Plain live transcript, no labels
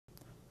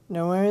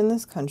Nowhere in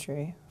this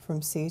country,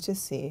 from sea to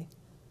sea,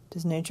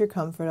 does nature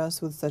comfort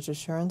us with such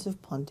assurance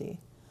of plenty,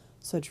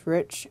 such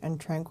rich and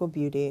tranquil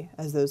beauty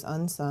as those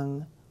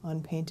unsung,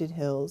 unpainted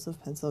hills of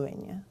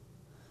Pennsylvania.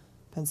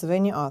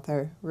 Pennsylvania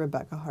author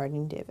Rebecca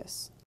Harding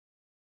Davis.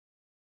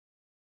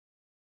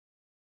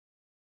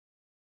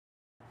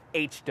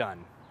 H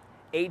done.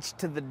 H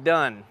to the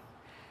done.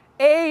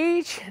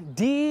 H-D-O-N.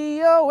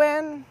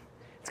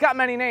 It's got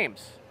many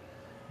names,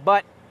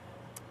 but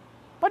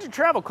Budget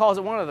Travel calls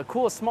it one of the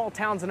coolest small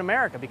towns in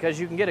America because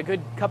you can get a good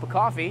cup of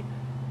coffee,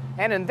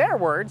 and in their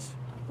words,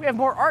 we have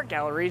more art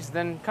galleries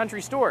than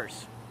country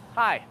stores.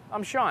 Hi,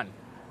 I'm Sean.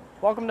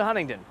 Welcome to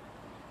Huntingdon.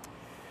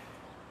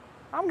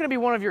 I'm going to be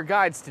one of your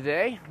guides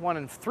today, one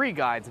of 3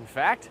 guides in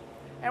fact,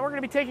 and we're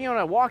going to be taking on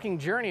a walking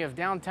journey of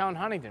downtown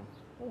Huntingdon.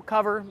 We'll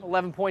cover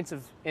 11 points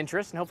of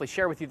interest and hopefully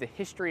share with you the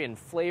history and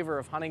flavor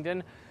of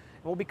Huntingdon, and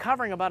we'll be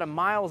covering about a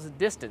mile's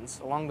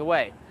distance along the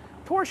way.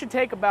 The tour should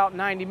take about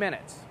 90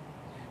 minutes.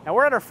 Now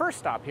we're at our first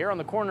stop here on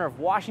the corner of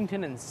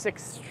Washington and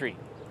 6th Street.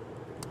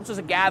 This is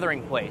a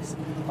gathering place,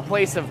 a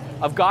place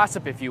of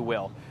gossip, if you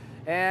will.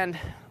 And,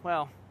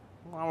 well,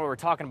 while we're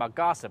talking about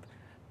gossip,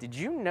 did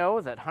you know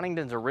that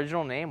Huntingdon's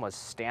original name was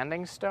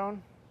Standing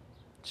Stone?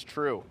 It's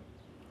true.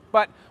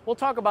 But we'll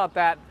talk about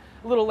that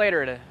a little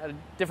later at a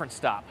different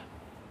stop.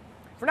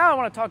 For now, I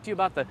want to talk to you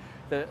about the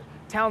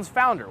town's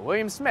founder,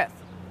 William Smith.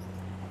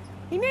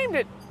 He named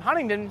it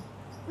Huntingdon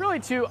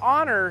really to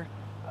honor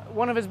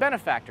one of his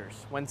benefactors.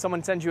 When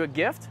someone sends you a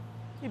gift,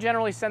 you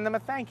generally send them a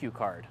thank you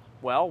card.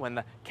 Well, when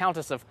the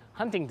Countess of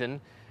Huntingdon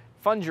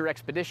funds your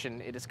expedition,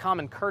 it is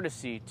common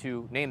courtesy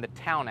to name the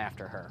town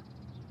after her.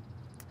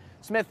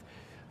 Smith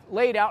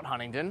laid out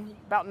Huntingdon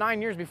about 9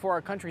 years before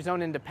our country's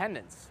own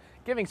independence.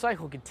 Giving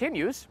cycle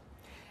continues,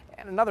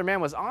 and another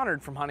man was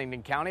honored from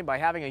Huntingdon County by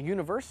having a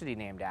university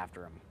named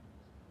after him.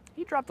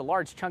 He dropped a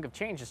large chunk of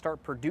change to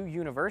start Purdue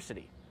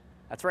University.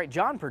 That's right,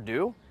 John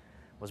Purdue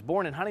was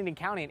born in Huntingdon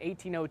County in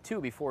 1802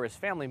 before his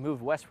family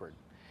moved westward.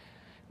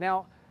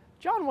 Now,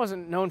 John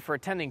wasn't known for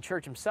attending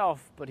church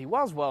himself, but he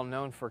was well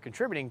known for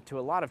contributing to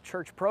a lot of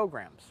church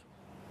programs.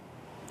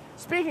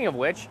 Speaking of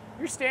which,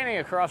 you're standing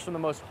across from the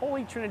most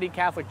Holy Trinity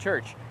Catholic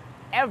Church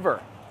ever.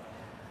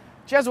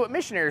 Jesuit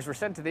missionaries were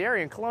sent to the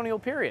area in colonial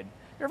period.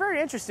 They were very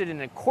interested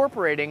in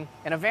incorporating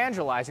and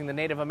evangelizing the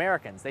Native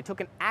Americans. They took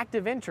an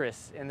active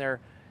interest in their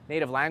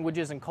native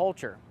languages and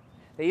culture.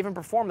 They even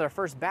performed their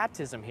first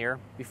baptism here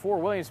before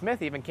William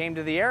Smith even came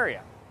to the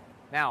area.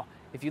 Now,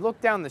 if you look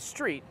down the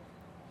street,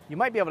 you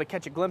might be able to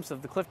catch a glimpse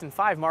of the Clifton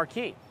 5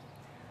 marquee.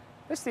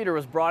 This theater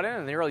was brought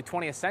in the early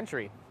 20th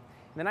century.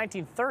 In the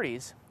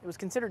 1930s, it was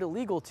considered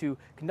illegal to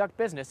conduct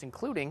business,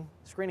 including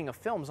screening of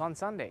films on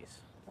Sundays.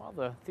 Well,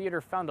 the theater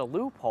found a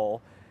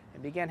loophole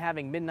and began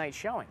having midnight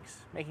showings,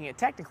 making it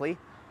technically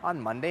on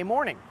Monday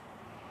morning.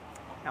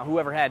 Now,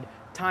 whoever had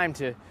time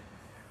to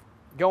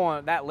go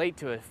on that late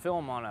to a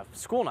film on a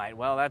school night,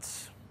 well,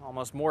 that's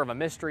almost more of a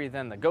mystery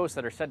than the ghosts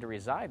that are said to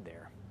reside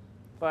there.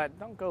 But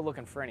don't go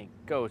looking for any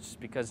ghosts,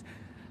 because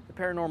the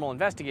paranormal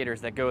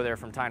investigators that go there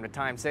from time to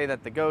time say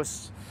that the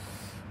ghosts,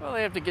 well,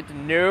 they have to get to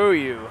know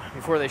you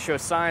before they show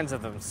signs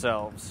of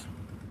themselves.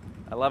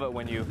 I love it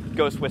when you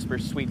ghost whisper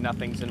sweet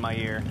nothings in my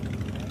ear.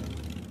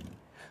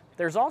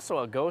 There's also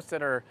a ghost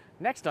at our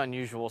next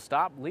unusual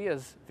stop,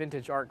 Leah's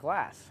Vintage Art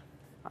Glass.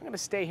 I'm going to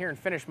stay here and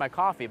finish my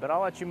coffee, but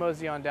I'll let you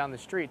mosey on down the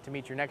street to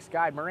meet your next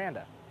guide,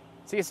 Miranda.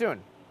 See you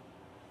soon.